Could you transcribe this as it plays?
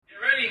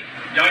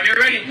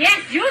ready?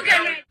 Yes, you get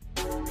ready.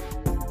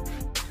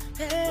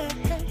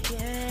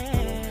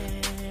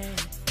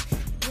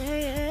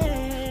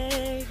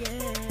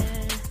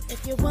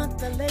 If you want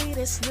the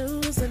latest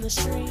news in the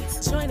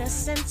streets, join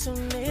us and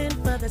tune in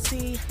for the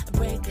tea.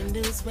 Breaking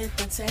news with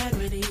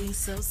integrity.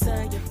 So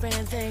tell your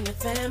friends and your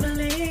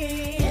family.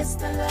 It's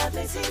the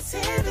Lovely Tea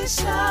TV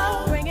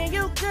Show, bringing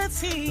you good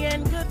tea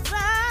and good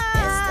vibes.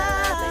 It's the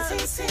Lovely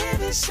Tea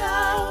TV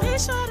Show. Be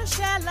sure to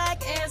share,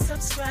 like, and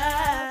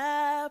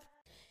subscribe.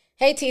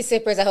 Hey tea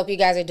sippers, I hope you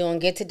guys are doing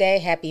good today.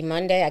 Happy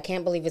Monday. I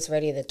can't believe it's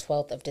already the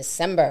 12th of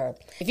December.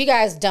 If you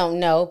guys don't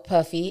know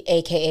Puffy,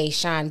 aka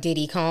Sean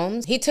Diddy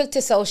Combs, he took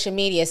to social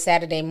media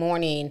Saturday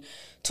morning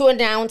to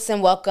announce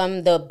and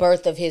welcome the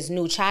birth of his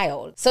new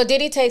child. So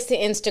Diddy takes to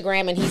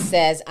Instagram and he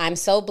says, "I'm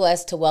so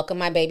blessed to welcome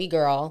my baby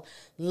girl.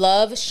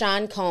 Love,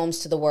 Sean Combs,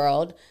 to the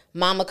world.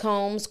 Mama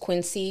Combs,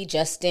 Quincy,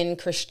 Justin,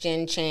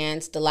 Christian,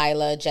 Chance,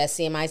 Delilah,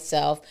 Jesse, and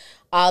myself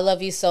all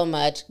love you so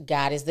much.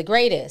 God is the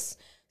greatest."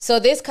 So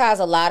this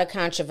caused a lot of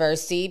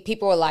controversy.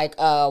 People were like,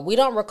 we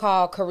don't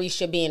recall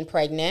Caresha being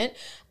pregnant.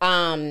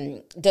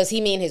 Does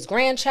he mean his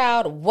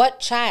grandchild? What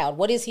child?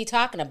 What is he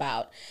talking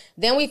about?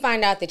 Then we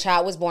find out the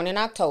child was born in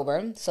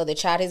October. So the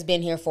child has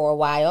been here for a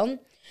while.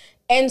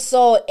 And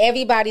so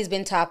everybody's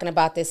been talking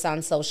about this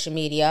on social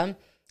media.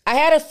 I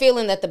had a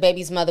feeling that the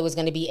baby's mother was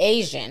going to be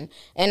Asian.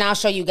 And I'll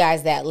show you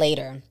guys that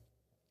later.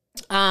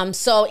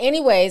 So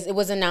anyways, it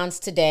was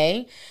announced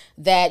today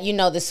that,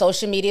 the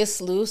social media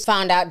sleuths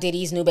found out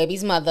Diddy's new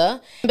baby's mother.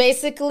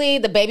 Basically,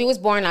 the baby was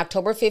born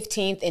October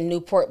 15th in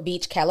Newport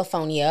Beach,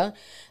 California.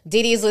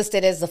 Diddy is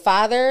listed as the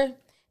father,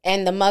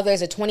 and the mother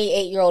is a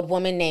 28-year-old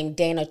woman named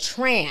Dana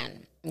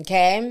Tran,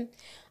 okay?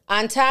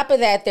 On top of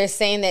that, they're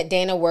saying that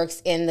Dana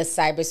works in the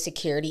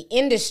cybersecurity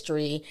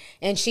industry,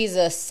 and she's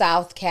a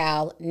South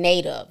Cal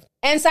native.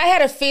 And so I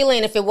had a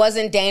feeling if it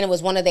wasn't Dana, it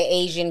was one of the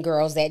Asian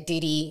girls that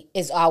Diddy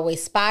is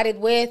always spotted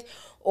with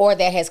or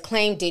that has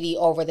claimed Diddy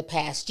over the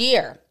past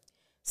year.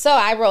 So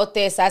I wrote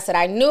this. I said,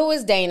 I knew it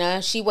was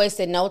Dana. She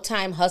wasted no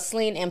time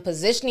hustling and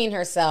positioning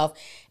herself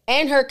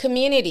and her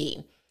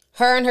community.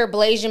 Her and her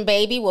Blasian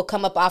baby will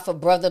come up off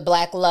of Brother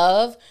Black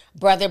Love,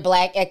 Brother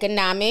Black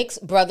Economics,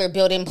 Brother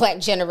Building Black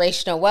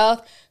Generational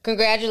Wealth.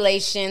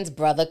 Congratulations,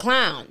 Brother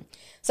Clown.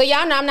 So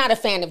y'all know I'm not a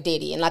fan of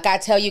Diddy. And like I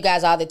tell you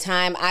guys all the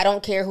time, I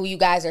don't care who you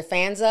guys are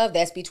fans of.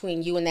 That's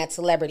between you and that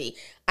celebrity.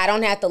 I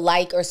don't have to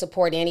like or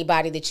support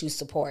anybody that you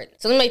support.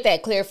 So let me make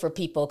that clear for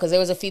people, because there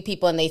was a few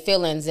people in their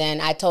feelings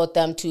and I told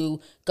them to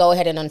go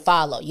ahead and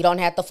unfollow. You don't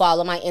have to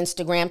follow my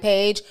Instagram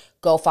page.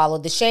 Go follow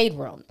The Shade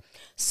Room.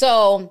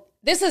 So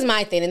this is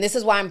my thing, and this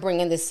is why I'm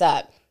bringing this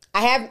up.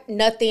 I have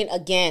nothing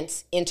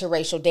against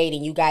interracial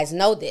dating. You guys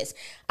know this.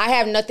 I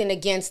have nothing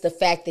against the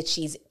fact that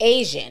she's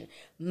Asian.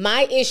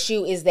 My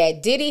issue is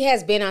that Diddy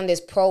has been on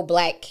this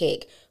pro-black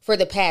kick for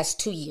the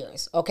past 2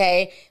 years,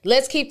 okay?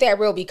 Let's keep that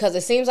real, because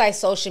it seems like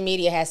social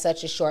media has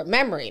such a short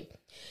memory.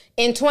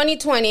 In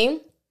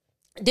 2020,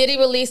 Diddy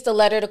released a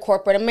letter to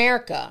corporate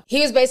America.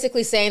 He was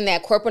basically saying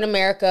that corporate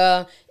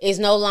America is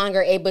no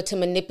longer able to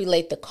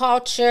manipulate the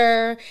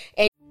culture.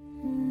 And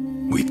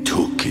we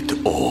took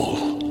it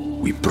all.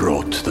 We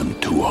brought them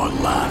to our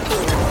land.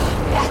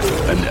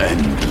 An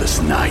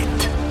endless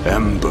night,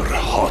 ember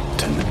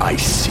hot and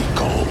icy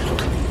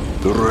cold.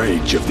 The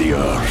rage of the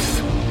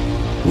earth.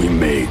 We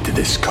made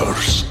this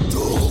curse.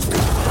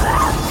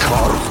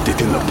 Carved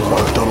it in the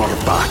blood on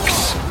our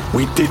backs.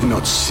 We did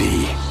not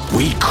see.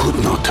 We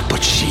could not,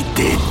 but she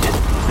did.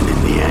 And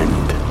in the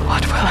end,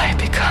 what will I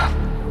become?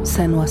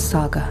 Senua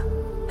Saga.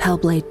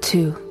 Hellblade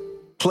 2.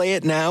 Play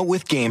it now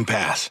with Game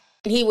Pass.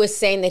 He was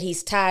saying that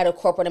he's tired of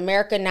corporate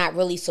America not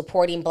really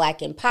supporting black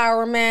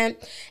empowerment.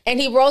 And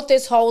he wrote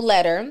this whole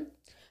letter.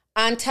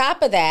 On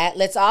top of that,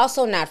 let's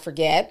also not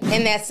forget,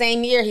 in that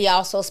same year, he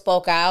also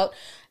spoke out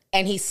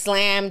and he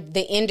slammed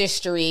the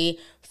industry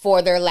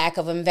for their lack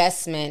of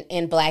investment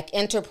in black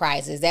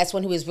enterprises. That's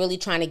when he was really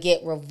trying to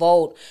get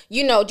Revolt,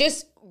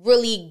 just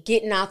really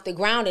getting off the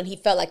ground. And he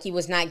felt like he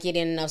was not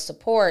getting enough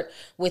support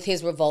with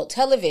his Revolt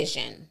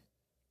television.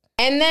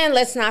 And then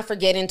let's not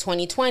forget, in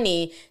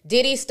 2020,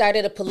 Diddy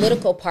started a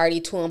political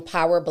party to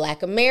empower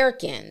black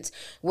Americans,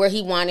 where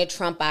he wanted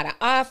Trump out of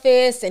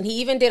office. And he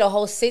even did a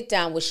whole sit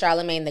down with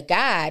Charlemagne the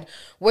God,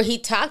 where he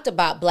talked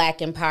about black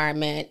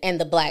empowerment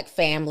and the black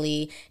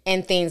family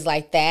and things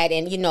like that.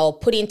 And,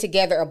 putting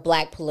together a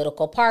black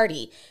political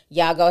party.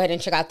 Y'all go ahead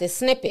and check out this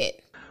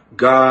snippet.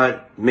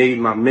 God made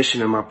my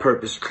mission and my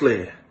purpose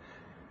clear.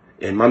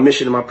 And my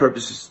mission and my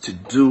purpose is to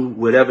do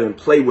whatever and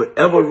play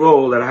whatever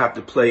role that I have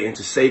to play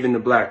into saving the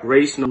black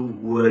race.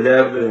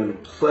 Whatever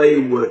and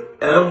play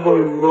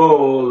whatever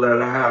role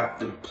that I have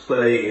to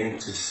play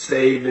into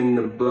saving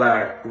the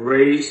black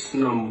race,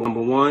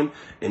 number one.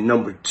 And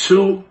number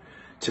two,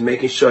 to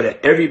making sure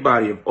that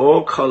everybody of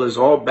all colors,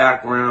 all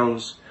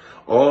backgrounds,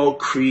 all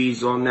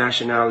creeds, all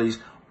nationalities,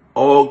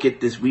 all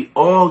get this. We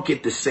all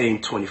get the same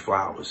 24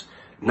 hours.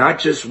 Not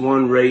just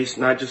one race,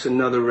 not just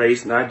another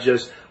race, not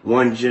just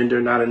one gender,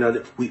 not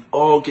another. We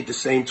all get the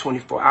same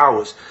 24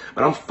 hours.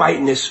 But I'm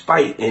fighting this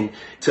fight, and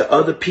to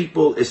other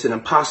people, it's an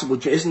impossible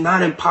dream. It's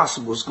not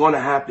impossible. It's going to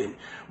happen.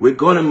 We're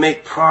going to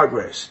make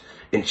progress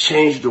and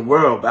change the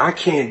world, but I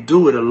can't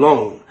do it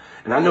alone.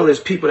 And I know there's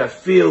people that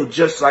feel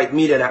just like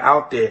me that are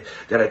out there,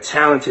 that are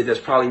talented, that's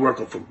probably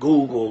working for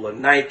Google or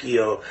Nike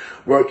or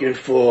working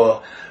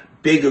for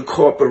bigger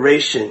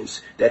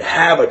corporations that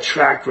have a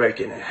track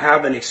record and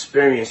have an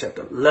experience at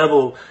the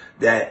level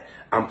that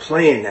I'm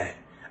playing at.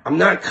 I'm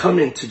not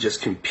coming to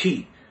just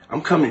compete.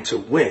 I'm coming to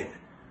win.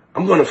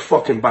 I'm going to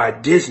fucking buy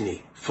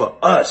Disney for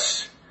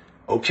us,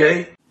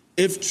 okay?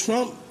 If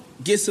Trump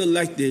gets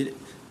elected,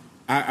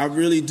 I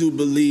really do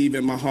believe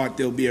in my heart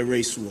there'll be a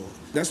race war.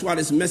 That's why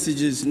this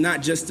message is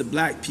not just to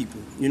black people.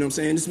 You know what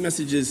I'm saying? This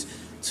message is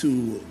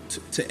to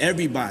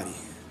everybody.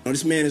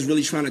 This man is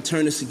really trying to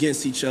turn us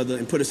against each other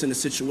and put us in a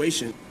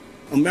situation.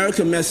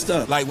 America messed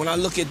up. Like, when I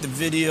look at the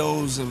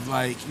videos of,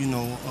 like,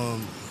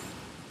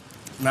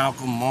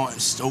 Malcolm, Martin,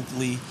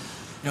 Stokely, you know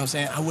what I'm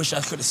saying? I wish I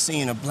could have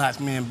seen a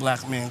black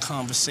man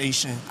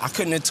conversation. I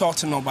couldn't have talked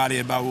to nobody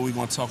about what we're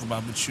going to talk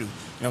about but you. You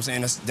know what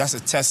I'm saying? That's a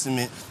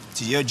testament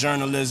to your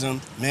journalism.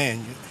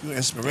 Man, you're an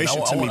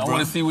inspiration to me, bro. I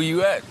want to see where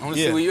you at. I want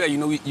to see where you at. You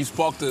know, you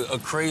sparked a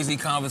crazy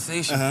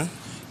conversation.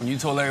 When you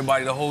told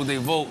everybody to hold their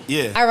vote.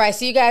 Yeah. All right,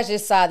 so you guys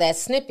just saw that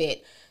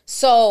snippet.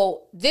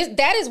 So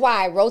that is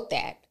why I wrote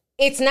that.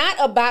 It's not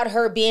about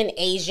her being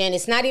Asian.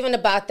 It's not even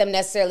about them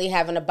necessarily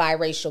having a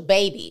biracial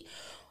baby.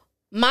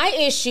 My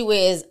issue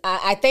is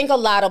I think a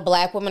lot of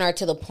black women are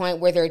to the point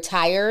where they're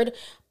tired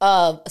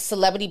of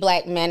celebrity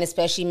black men,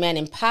 especially men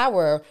in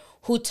power,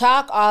 who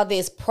talk all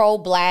this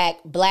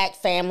pro-black, black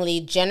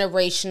family,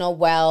 generational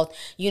wealth,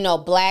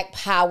 black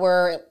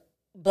power,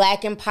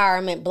 black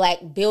empowerment, black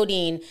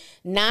building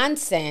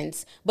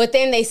nonsense, but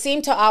then they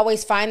seem to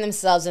always find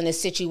themselves in a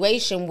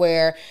situation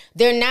where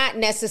they're not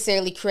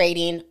necessarily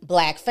creating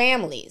black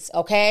families,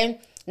 okay?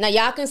 Now,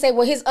 y'all can say,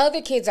 well, his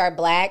other kids are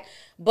black,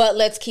 but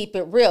let's keep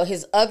it real.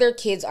 His other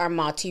kids are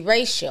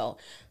multiracial.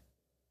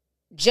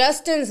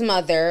 Justin's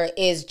mother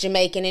is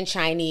Jamaican and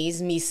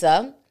Chinese,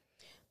 Misa.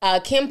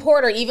 Kim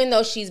Porter, even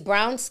though she's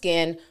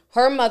brown-skinned,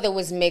 her mother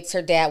was mixed,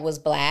 her dad was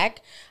black.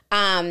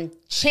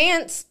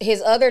 Chance,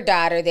 his other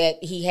daughter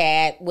that he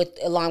had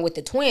along with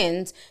the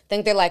twins, I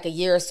think they're like a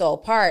year or so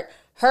apart.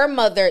 Her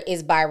mother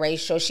is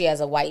biracial. She has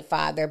a white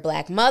father,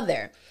 black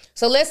mother.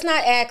 So let's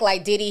not act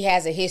like Diddy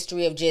has a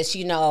history of just,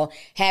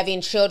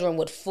 having children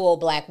with full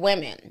black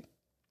women.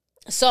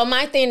 So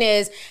my thing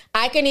is,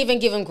 I can even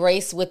give him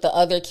grace with the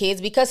other kids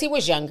because he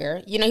was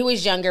younger. He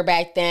was younger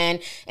back then.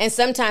 And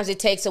sometimes it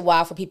takes a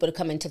while for people to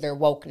come into their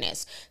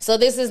wokeness. So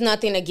this is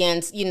nothing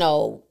against,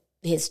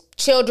 his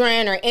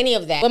children or any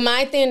of that. But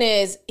my thing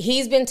is,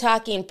 he's been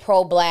talking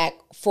pro-black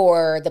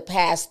for the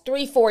past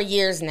 3-4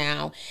 years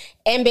now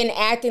and been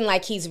acting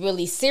like he's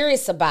really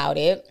serious about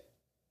it.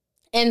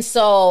 And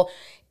so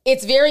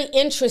it's very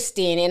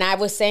interesting. And I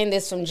was saying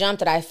this from jump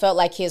that I felt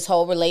like his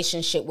whole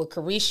relationship with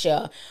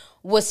Caresha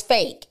was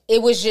fake.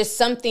 It was just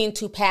something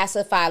to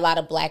pacify a lot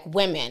of black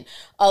women.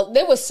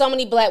 There were so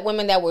many black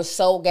women that were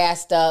so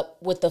gassed up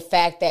with the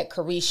fact that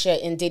Caresha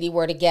and Diddy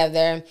were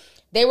together.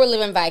 They were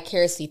living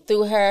vicariously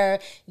through her.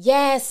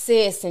 Yes,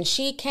 sis, and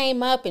she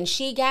came up and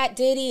she got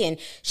Diddy and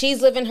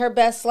she's living her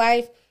best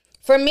life.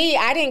 For me,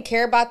 I didn't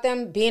care about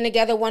them being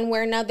together one way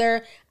or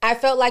another. I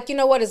felt like,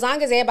 as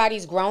long as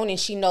everybody's grown and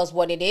she knows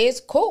what it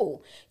is,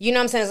 cool. You know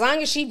what I'm saying? As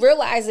long as she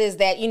realizes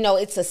that,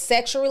 it's a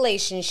sexual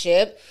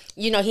relationship,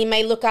 he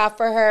may look out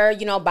for her,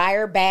 buy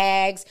her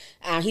bags.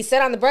 He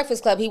said on the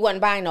Breakfast Club he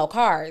wasn't buying no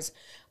cars.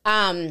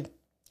 But,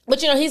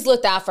 he's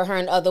looked out for her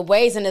in other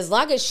ways. And as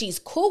long as she's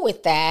cool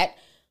with that,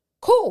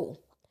 cool.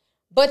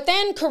 But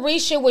then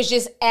Caresha was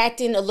just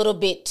acting a little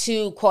bit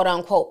too, quote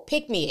unquote,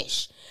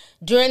 pick-me-ish.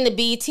 During the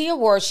BET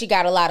Awards, she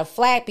got a lot of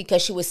flack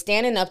because she was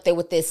standing up there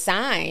with this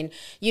sign,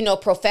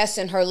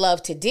 professing her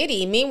love to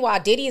Diddy.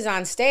 Meanwhile, Diddy is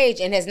on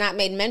stage and has not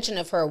made mention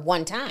of her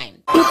one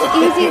time. It's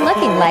easy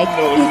looking like,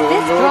 is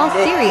this girl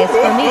serious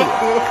for me?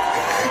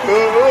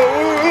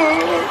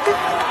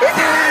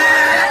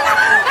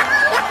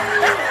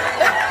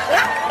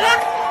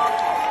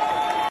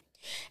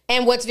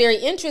 And what's very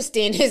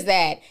interesting is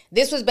that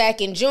this was back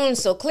in June,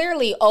 so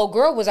clearly old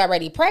girl was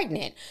already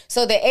pregnant.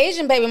 So the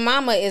Asian baby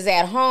mama is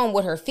at home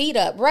with her feet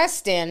up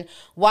resting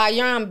while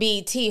you're on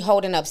BET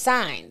holding up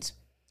signs.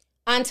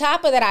 On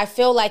top of that, I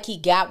feel like he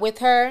got with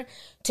her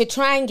to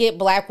try and get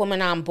black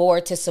women on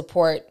board to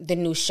support the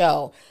new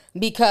show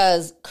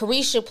because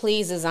Caresha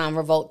Please is on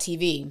Revolt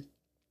TV.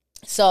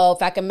 So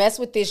if I can mess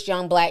with this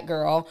young black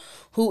girl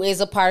who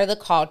is a part of the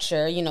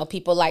culture,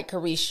 people like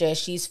Caresha,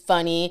 she's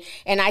funny,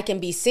 and I can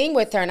be seen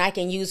with her and I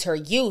can use her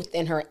youth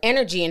and her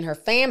energy and her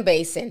fan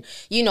base and,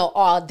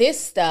 all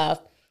this stuff,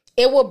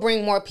 it will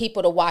bring more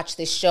people to watch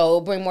this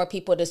show, bring more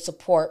people to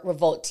support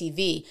Revolt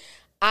TV.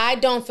 I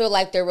don't feel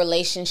like their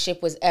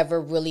relationship was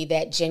ever really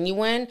that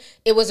genuine.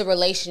 It was a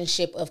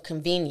relationship of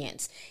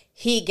convenience.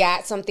 He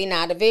got something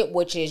out of it,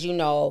 which is,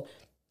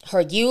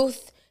 her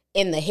youth,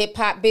 in the hip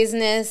hop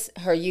business,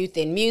 her youth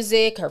in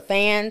music, her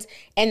fans,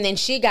 and then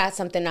she got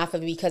something off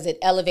of it because it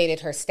elevated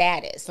her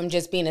status from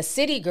just being a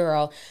city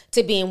girl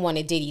to being one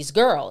of Diddy's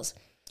girls.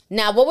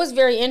 Now, what was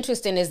very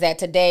interesting is that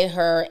today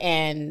her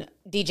and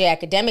DJ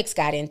Academics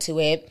got into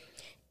it,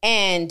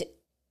 and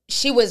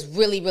she was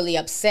really, really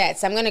upset.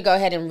 So I'm going to go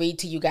ahead and read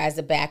to you guys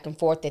the back and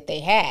forth that they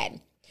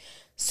had.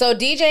 So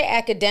DJ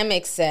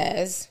Academics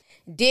says,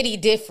 Diddy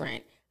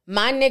different.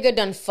 My nigga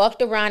done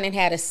fucked around and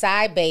had a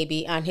side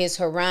baby on his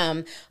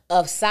harem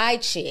of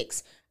side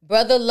chicks.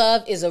 Brother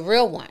Love is a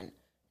real one.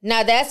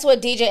 Now, that's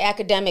what DJ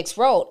Academics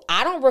wrote.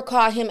 I don't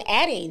recall him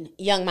adding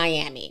Young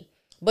Miami.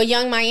 But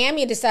Young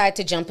Miami decided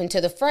to jump into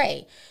the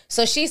fray.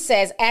 So she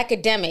says,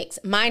 Academics,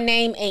 my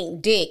name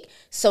ain't Dick,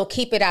 so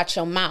keep it out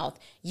your mouth.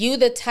 You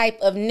the type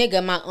of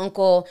nigga my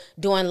uncle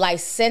doing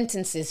life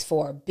sentences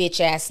for, bitch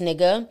ass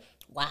nigga.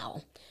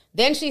 Wow.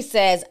 Then she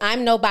says,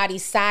 I'm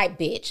nobody's side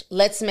bitch.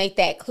 Let's make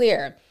that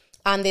clear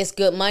on this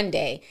Good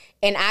Monday.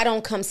 And I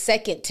don't come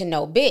second to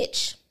no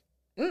bitch.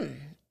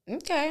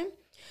 Okay.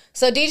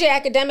 So DJ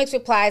Academics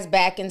replies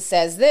back and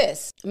says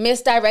this: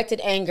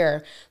 misdirected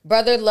anger.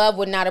 Brother Love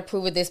would not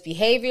approve of this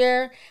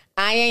behavior.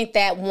 I ain't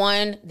that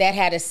one that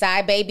had a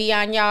side baby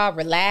on y'all.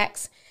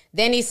 Relax.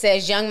 Then he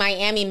says, Young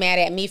Miami mad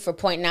at me for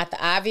pointing out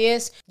the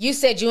obvious. You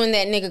said you and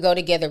that nigga go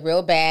together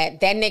real bad.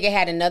 That nigga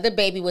had another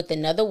baby with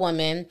another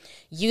woman.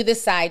 You the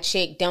side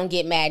chick. Don't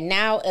get mad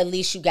now. At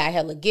least you got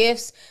hella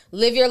gifts.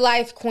 Live your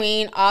life,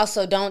 queen.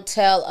 Also, don't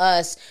tell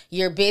us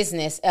your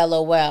business,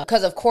 LOL.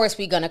 Because of course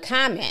we gonna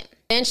comment.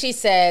 Then she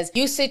says,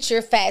 you sit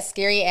your fat,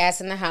 scary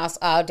ass in the house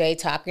all day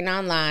talking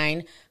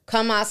online.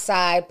 Come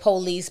outside,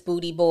 police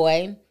booty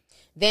boy.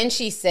 Then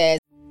she says,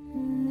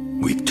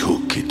 we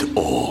took it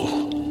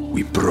all.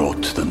 We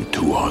brought them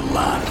to our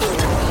land.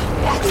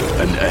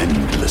 An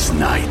endless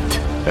night,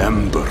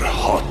 ember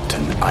hot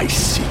and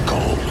icy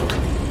cold.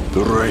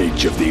 The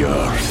rage of the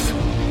earth.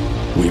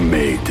 We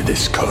made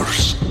this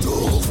curse.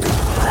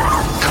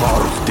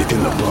 Carved it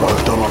in the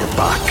blood on our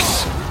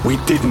backs. We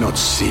did not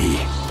see.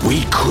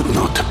 We could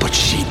not, but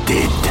she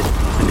did.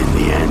 And in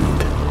the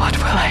end, what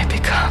will I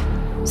become?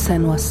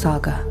 Senua's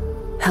Saga.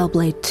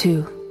 Hellblade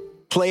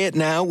 2. Play it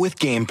now with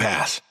Game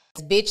Pass.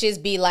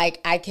 Bitches be like,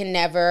 I can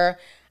never,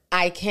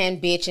 I can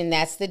bitch, and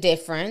that's the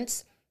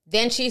difference.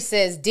 Then she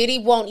says, Diddy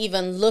won't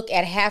even look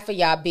at half of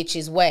y'all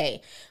bitches'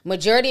 way.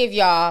 Majority of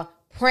y'all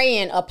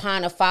praying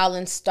upon a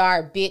fallen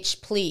star,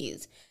 bitch,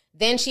 please.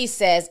 Then she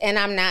says, and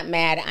I'm not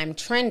mad, I'm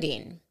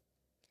trending.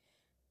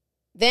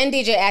 Then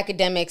DJ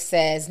Academics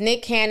says,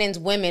 Nick Cannon's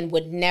women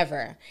would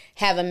never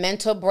have a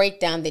mental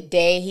breakdown the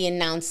day he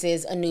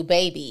announces a new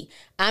baby.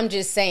 I'm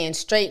just saying,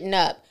 straighten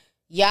up.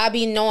 Y'all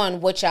be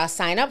knowing what y'all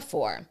sign up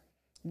for.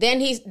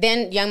 Then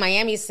Young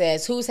Miami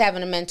says, who's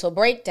having a mental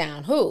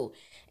breakdown? Who?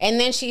 And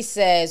then she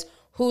says,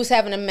 who's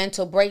having a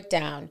mental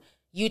breakdown?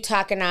 You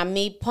talking on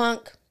me,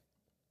 punk?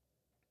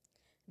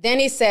 Then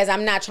he says,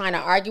 I'm not trying to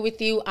argue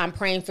with you. I'm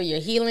praying for your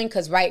healing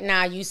because right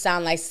now you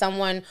sound like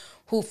someone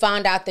who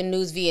found out the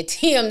news via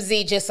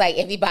TMZ just like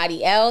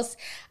everybody else.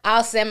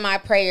 I'll send my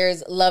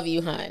prayers. Love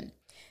you, hun.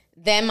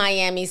 Then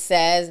Miami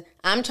says,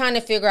 I'm trying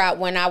to figure out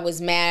when I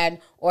was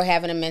mad or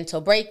having a mental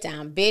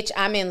breakdown. Bitch,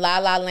 I'm in La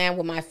La Land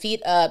with my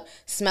feet up,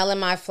 smelling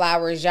my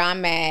flowers. Y'all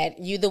mad.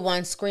 You the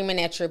one screaming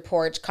at your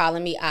porch,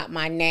 calling me out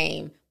my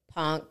name,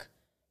 punk.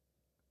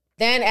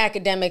 Then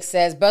Academic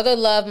says, Brother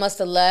Love must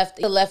have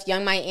left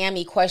Young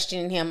Miami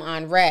questioning him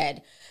on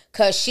Red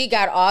because she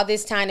got all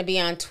this time to be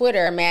on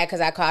Twitter mad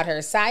because I called her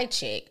a side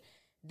chick.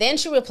 Then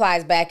she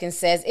replies back and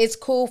says, it's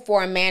cool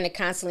for a man to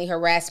constantly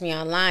harass me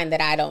online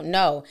that I don't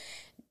know.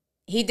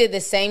 He did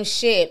the same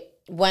shit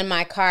when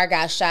my car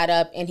got shot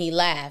up and he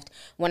laughed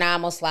when I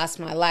almost lost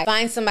my life.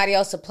 Find somebody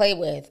else to play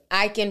with.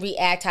 I can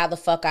react how the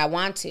fuck I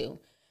want to.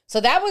 So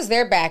that was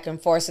their back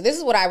and forth. So this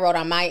is what I wrote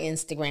on my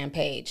Instagram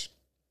page.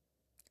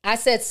 I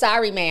said,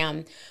 sorry,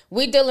 ma'am.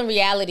 We deal in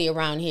reality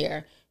around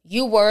here.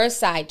 You were a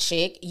side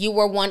chick. You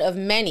were one of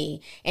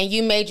many. And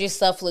you made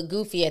yourself look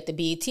goofy at the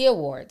BET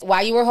Awards.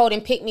 While you were holding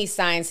pick-me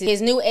signs,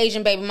 his new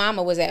Asian baby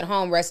mama was at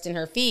home resting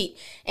her feet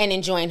and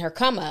enjoying her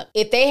come-up.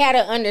 If they had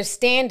an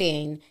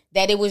understanding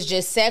that it was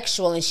just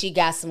sexual and she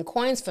got some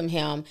coins from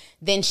him,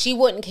 then she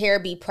wouldn't care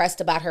be pressed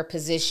about her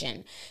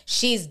position.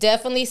 She's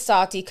definitely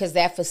salty because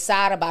that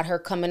facade about her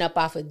coming up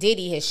off of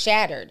Diddy has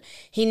shattered.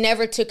 He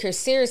never took her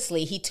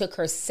seriously. He took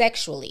her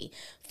sexually.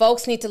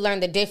 Folks need to learn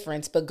the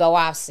difference, but go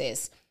off,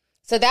 sis.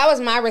 So that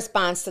was my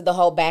response to the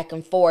whole back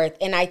and forth.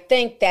 And I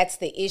think that's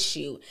the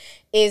issue,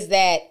 is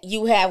that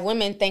you have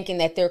women thinking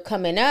that they're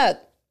coming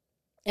up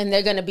and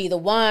they're going to be the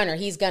one or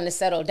he's going to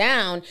settle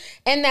down.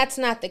 And that's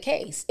not the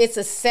case. It's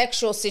a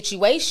sexual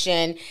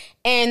situation.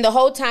 And the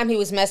whole time he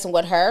was messing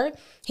with her,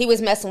 he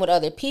was messing with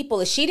other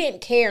people. If she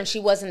didn't care and she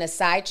wasn't a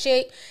side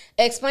chick,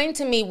 explain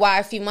to me why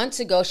a few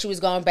months ago she was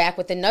going back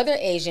with another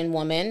Asian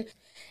woman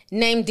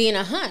named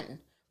Dina Hun.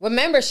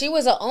 Remember, she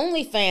was an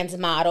OnlyFans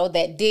model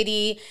that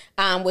Diddy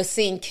was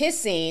seen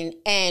kissing,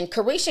 and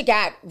Carisha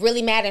got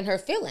really mad in her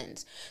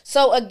feelings.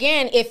 So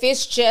again, if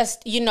it's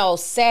just,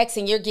 sex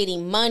and you're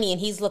getting money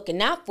and he's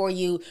looking out for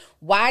you,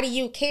 why do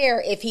you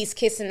care if he's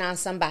kissing on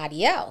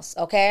somebody else,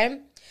 okay?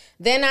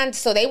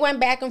 So they went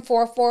back and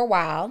forth for a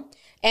while.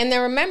 And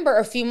then remember,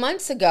 a few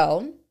months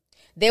ago,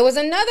 there was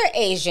another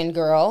Asian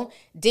girl.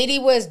 Diddy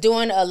was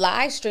doing a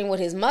live stream with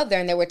his mother,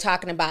 and they were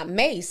talking about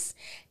Mace.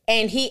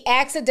 And he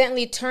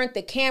accidentally turned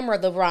the camera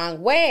the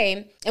wrong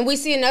way. And we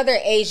see another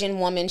Asian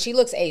woman. She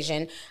looks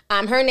Asian.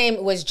 Her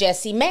name was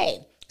Jessie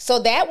May. So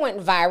that went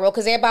viral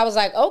because everybody was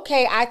like,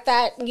 okay, I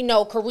thought,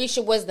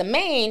 Carisha was the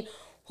main.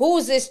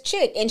 Who's this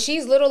chick? And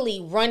she's literally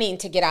running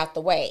to get out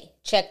the way.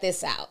 Check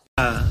this out.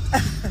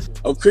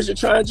 Oh, Christian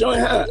trying to join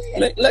her.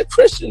 Let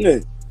Christian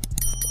in.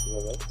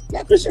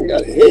 Now Christian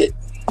got a hit.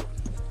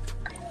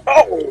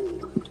 Oh!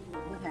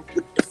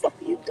 What the fuck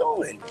are you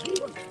doing?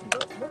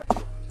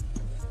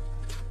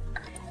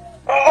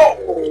 Oh!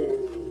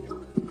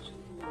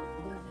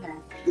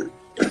 What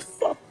the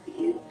fuck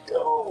are you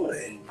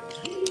doing?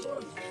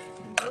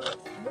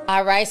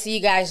 All right, so you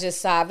guys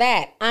just saw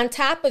that. On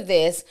top of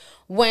this,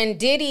 when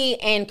Diddy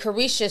and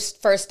Carisha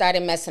first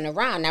started messing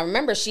around, now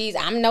remember,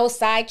 I'm no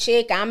side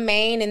chick, I'm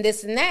main and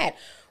this and that.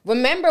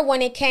 Remember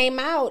when it came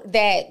out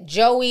that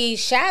Joey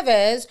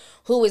Chavez,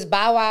 who is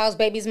Bow Wow's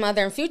baby's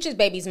mother and Future's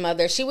baby's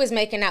mother, she was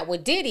making out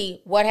with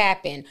Diddy, what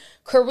happened?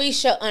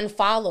 Carisha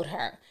unfollowed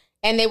her.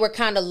 And they were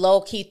kind of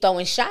low-key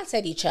throwing shots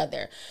at each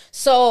other.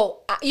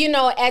 So, at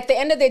the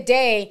end of the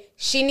day,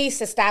 she needs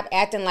to stop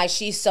acting like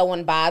she's so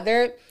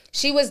unbothered.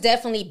 She was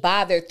definitely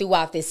bothered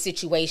throughout this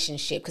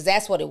situationship, because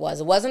that's what it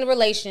was. It wasn't a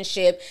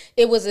relationship.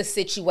 It was a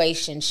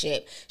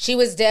situationship. She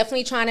was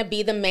definitely trying to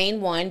be the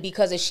main one,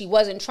 because if she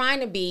wasn't trying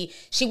to be,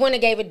 she wouldn't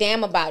have gave a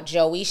damn about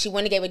Joey. She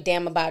wouldn't have gave a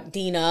damn about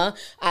Dina,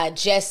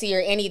 Jessie,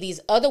 or any of these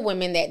other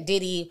women that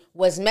Diddy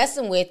was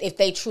messing with if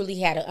they truly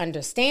had an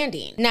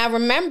understanding. Now,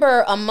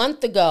 remember a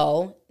month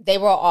ago, they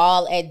were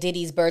all at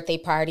Diddy's birthday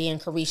party, and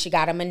Carisha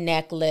got him a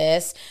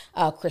necklace.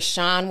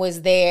 Krishan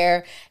was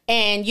there.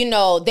 And,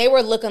 they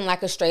were looking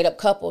like a straight-up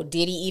couple.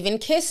 Diddy even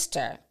kissed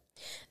her.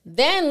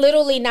 Then,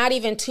 literally not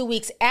even 2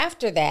 weeks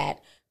after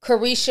that,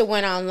 Carisha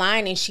went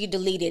online and she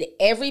deleted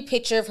every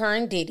picture of her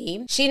and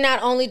Diddy. She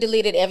not only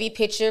deleted every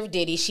picture of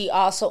Diddy, she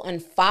also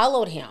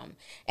unfollowed him.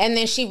 And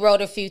then she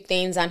wrote a few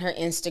things on her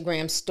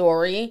Instagram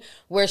story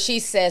where she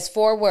says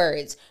 4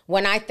 words.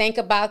 When I think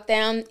about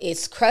them,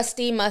 it's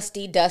crusty,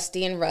 musty,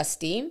 dusty, and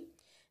rusty.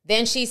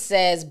 Then she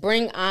says,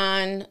 bring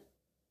on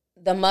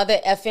the mother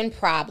effing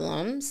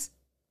problems.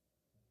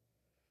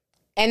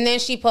 And then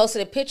she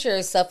posted a picture of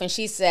herself and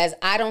she says,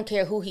 I don't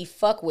care who he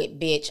fuck with,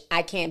 bitch.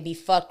 I can't be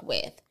fucked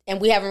with. And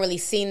we haven't really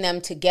seen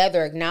them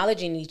together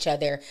acknowledging each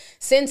other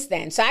since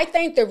then. So I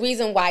think the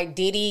reason why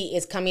Diddy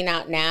is coming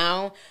out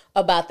now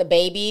about the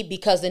baby,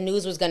 because the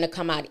news was going to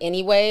come out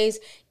anyways.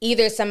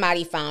 Either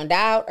somebody found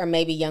out or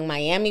maybe Young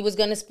Miami was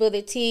going to spill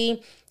the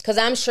tea. Because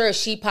I'm sure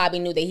she probably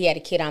knew that he had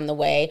a kid on the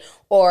way.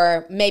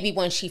 Or maybe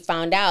when she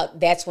found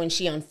out, that's when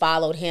she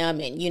unfollowed him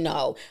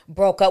and,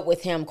 broke up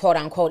with him, quote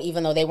unquote,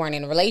 even though they weren't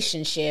in a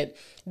relationship.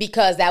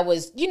 Because that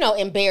was,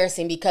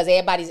 embarrassing, because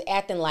everybody's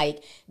acting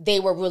like they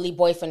were really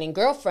boyfriend and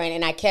girlfriend.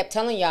 And I kept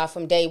telling y'all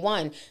from day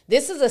one,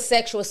 this is a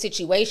sexual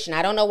situation.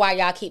 I don't know why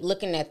y'all keep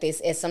looking at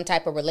this as some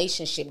type of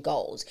relationship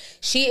goals.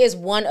 She is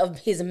one of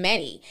his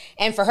many.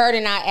 And for her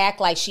to not act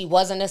like she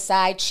wasn't a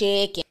side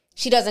chick,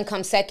 she doesn't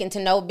come second to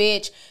no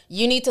bitch.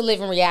 You need to live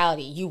in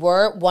reality. You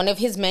were one of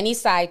his many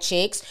side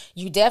chicks.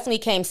 You definitely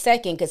came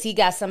second because he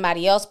got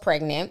somebody else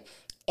pregnant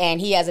and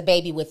he has a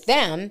baby with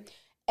them.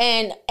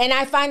 And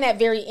I find that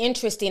very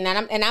interesting.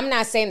 And I'm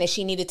not saying that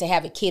she needed to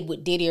have a kid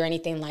with Diddy or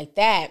anything like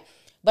that.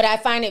 But I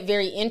find it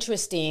very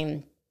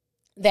interesting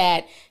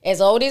that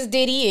as old as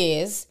Diddy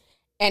is,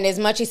 and as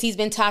much as he's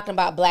been talking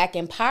about black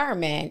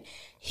empowerment,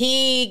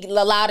 he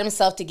allowed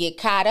himself to get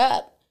caught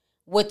up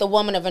with a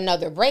woman of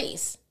another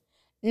race.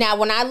 Now,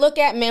 when I look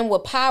at men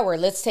with power,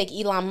 let's take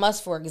Elon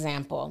Musk, for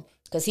example,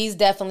 because he's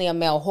definitely a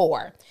male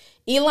whore.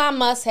 Elon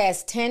Musk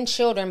has 10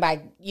 children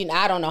by,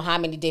 I don't know how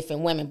many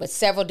different women, but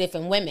several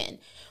different women.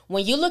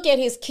 When you look at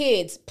his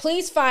kids,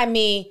 please find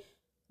me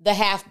the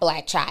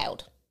half-black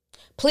child.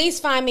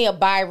 Please find me a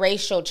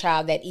biracial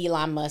child that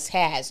Elon Musk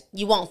has.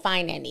 You won't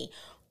find any.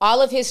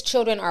 All of his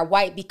children are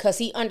white because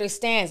he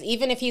understands,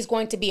 even if he's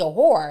going to be a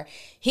whore,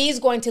 he's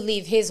going to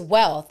leave his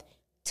wealth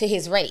to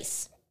his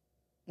race.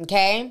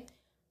 Okay?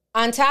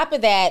 On top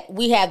of that,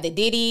 we have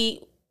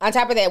Diddy,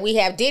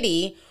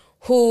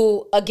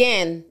 who,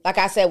 again, like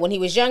I said, when he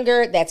was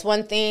younger, that's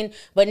one thing.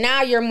 But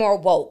now you're more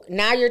woke.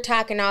 Now you're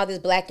talking all this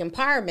black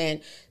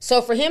empowerment.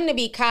 So for him to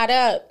be caught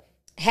up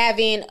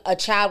having a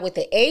child with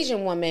an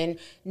Asian woman,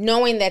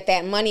 knowing that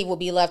that money will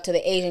be left to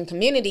the Asian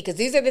community, because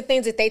these are the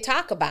things that they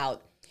talk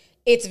about,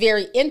 it's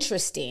very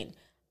interesting.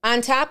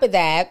 On top of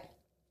that,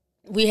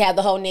 we have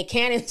the whole Nick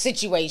Cannon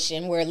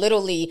situation where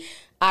literally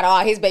out of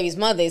all his baby's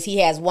mothers, he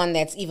has one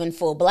that's even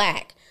full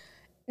black.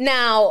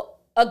 Now,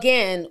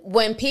 again,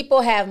 when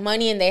people have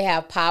money and they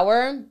have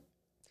power,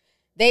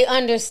 they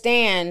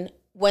understand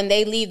when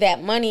they leave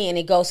that money and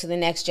it goes to the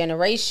next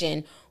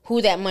generation,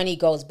 who that money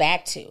goes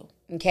back to,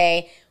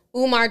 okay?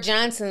 Umar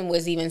Johnson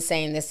was even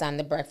saying this on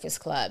The Breakfast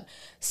Club.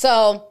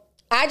 So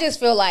I just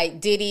feel like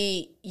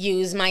Diddy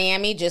used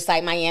Miami just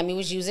like Miami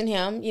was using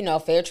him. You know,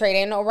 fair trade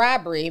ain't no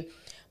robbery.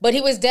 But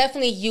he was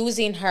definitely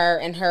using her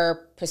and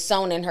her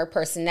persona and her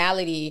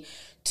personality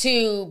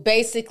to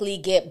basically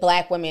get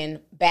black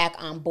women back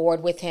on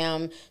board with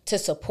him, to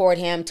support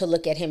him, to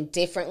look at him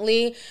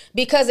differently.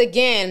 Because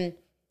again,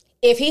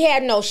 if he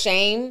had no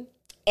shame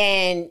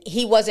and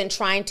he wasn't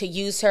trying to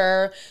use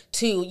her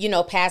to, you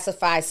know,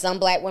 pacify some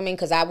black women,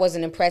 because I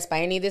wasn't impressed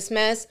by any of this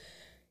mess,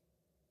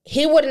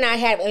 he would not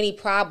have any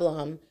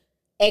problem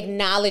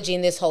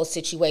acknowledging this whole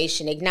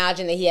situation,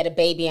 acknowledging that he had a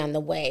baby on the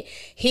way.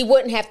 He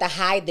wouldn't have to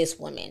hide this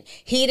woman.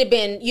 He'd have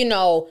been, you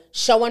know,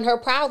 showing her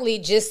proudly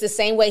just the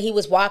same way he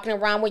was walking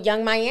around with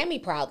Young Miami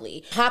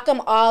proudly. How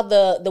come all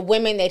the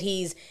women that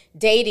he's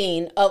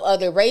dating of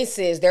other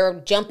races, they're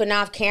jumping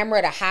off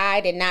camera to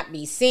hide and not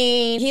be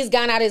seen? He's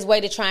gone out his way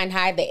to try and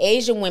hide the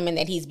Asian women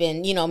that he's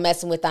been, you know,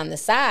 messing with on the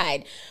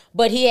side.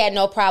 But he had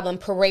no problem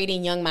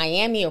parading Young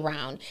Miami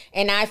around.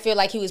 And I feel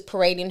like he was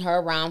parading her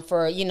around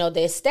for, you know,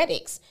 the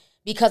aesthetics,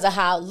 because of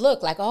how it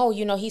looked. Like, oh,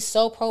 you know, he's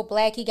so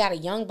pro-black. He got a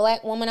young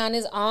black woman on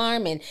his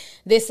arm and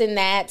this and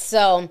that.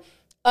 So,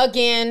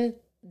 again,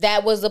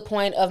 that was the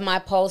point of my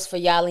post for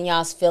y'all and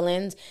y'all's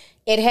feelings.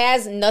 It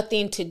has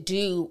nothing to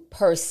do,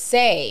 per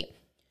se,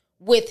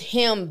 with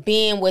him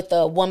being with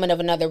a woman of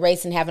another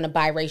race and having a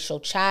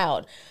biracial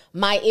child.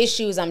 My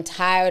issue is I'm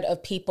tired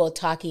of people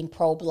talking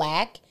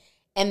pro-black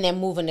and then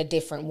moving a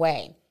different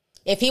way.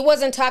 If he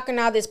wasn't talking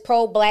all this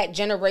pro-black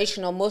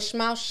generational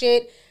mushmouth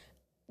shit,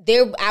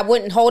 I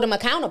wouldn't hold him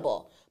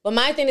accountable. But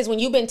my thing is, when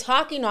you've been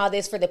talking all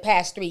this for the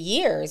past 3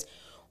 years,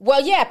 well,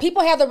 yeah,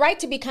 people have the right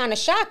to be kind of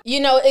shocked. You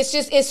know,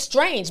 it's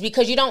strange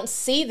because you don't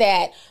see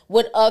that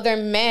with other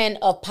men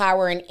of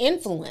power and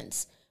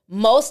influence.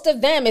 Most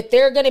of them, if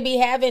they're going to be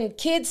having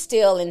kids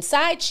still and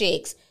side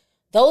chicks,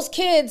 those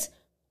kids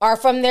are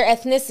from their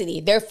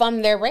ethnicity. They're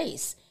from their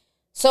race.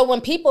 So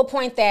when people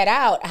point that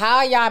out, how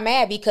are y'all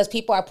mad because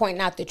people are pointing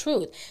out the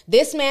truth?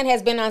 This man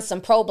has been on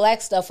some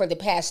pro-black stuff for the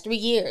past 3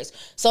 years.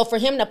 So for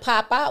him to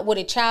pop out with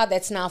a child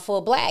that's now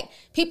full black,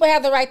 people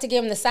have the right to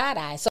give him the side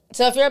eye.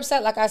 So if you're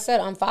upset, like I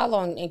said,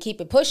 unfollow and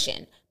keep it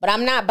pushing. But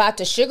I'm not about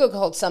to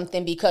sugarcoat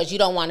something because you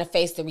don't want to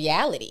face the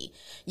reality,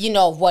 you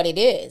know, of what it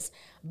is.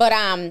 But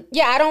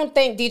yeah, I don't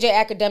think DJ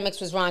Akademiks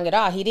was wrong at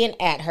all. He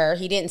didn't at her.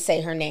 He didn't say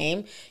her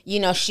name.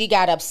 You know, she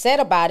got upset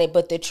about it,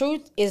 but the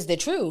truth is the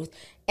truth.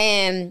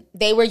 And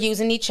they were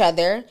using each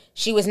other.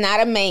 She was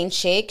not a main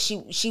chick.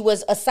 She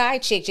was a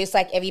side chick, just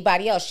like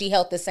everybody else. She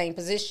held the same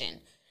position.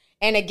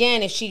 And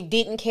again, if she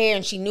didn't care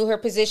and she knew her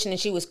position and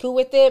she was cool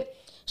with it,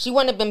 she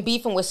wouldn't have been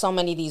beefing with so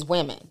many of these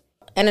women.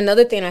 And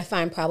another thing I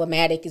find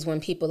problematic is when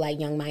people like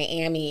Young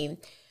Miami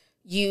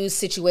use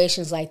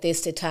situations like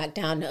this to talk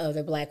down to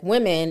other black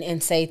women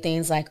and say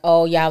things like,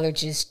 oh, y'all are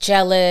just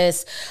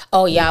jealous.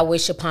 Oh, y'all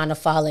wish upon a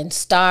fallen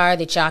star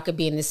that y'all could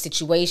be in this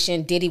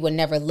situation. Diddy would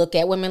never look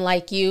at women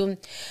like you.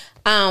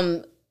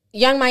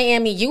 Young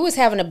Miami, you was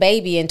having a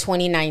baby in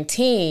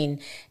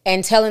 2019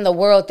 and telling the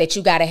world that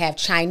you got to have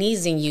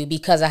Chinese in you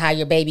because of how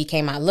your baby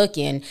came out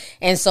looking,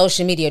 and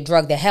social media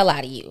drug the hell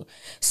out of you.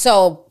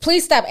 So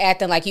please stop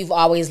acting like you've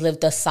always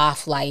lived a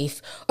soft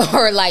life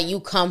or like you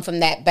come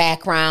from that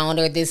background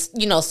or this,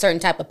 you know,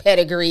 certain type of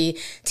pedigree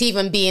to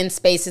even be in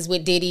spaces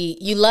with Diddy.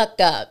 You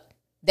lucked up.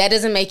 That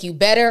doesn't make you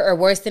better or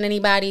worse than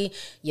anybody.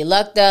 You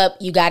lucked up.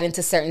 You got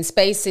into certain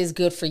spaces.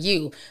 Good for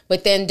you.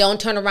 But then don't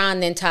turn around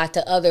and then talk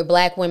to other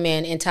black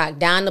women and talk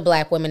down to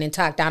black women and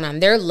talk down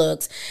on their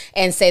looks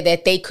and say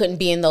that they couldn't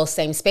be in those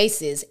same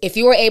spaces. If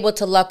you were able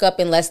to luck up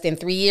in less than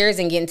 3 years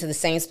and get into the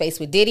same space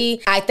with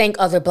Diddy, I think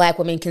other black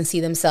women can see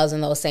themselves in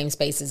those same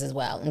spaces as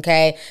well.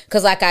 Okay?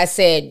 Because like I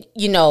said,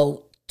 you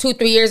know,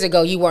 2-3 years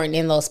ago, you weren't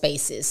in those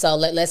spaces. So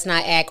let's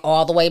not act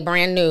all the way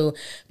brand new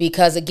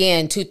because,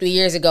 again, 2-3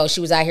 years ago, she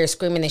was out here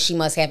screaming that she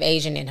must have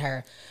Asian in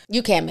her.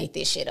 You can't make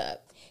this shit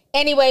up.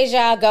 Anyways,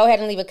 y'all, go ahead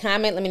and leave a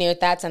comment. Let me know your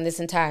thoughts on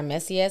this entire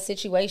messy-ass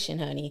situation,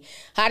 honey.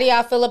 How do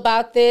y'all feel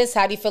about this?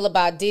 How do you feel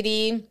about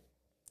Diddy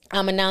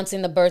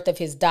announcing the birth of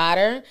his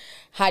daughter?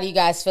 How do you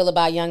guys feel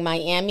about Young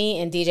Miami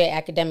and DJ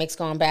Akademiks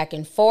going back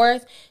and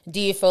forth? Do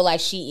you feel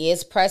like she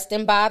is pressed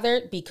and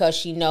bothered because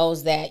she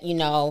knows that, you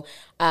know,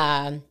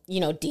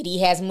 Diddy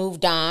has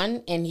moved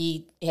on and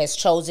he has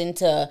chosen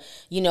to,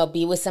 you know,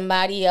 be with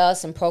somebody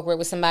else and procreate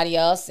with somebody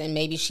else, and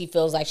maybe she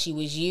feels like she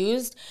was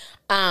used?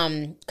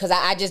 Because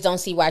I just don't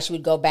see why she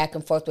would go back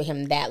and forth with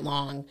him that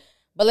long.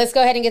 But let's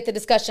go ahead and get the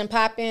discussion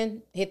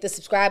popping. Hit the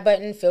subscribe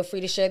button. Feel free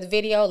to share the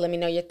video. Let me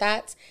know your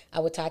thoughts. I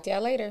will talk to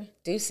y'all later.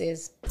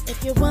 Deuces.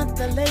 If you want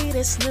the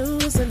latest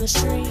news in the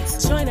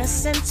streets, join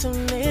us and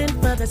tune in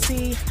for the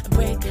tea.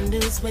 Breaking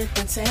news with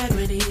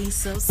integrity.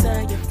 So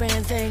tell your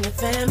friends and your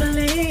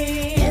family.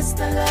 It's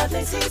the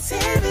Lovely Tea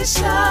TV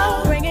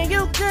Show. Bringing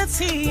you good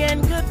tea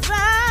and good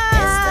vibes.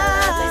 It's the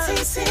Lovely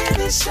Tea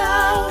TV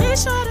Show. Be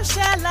sure to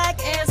share,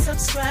 like, and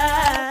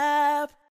subscribe.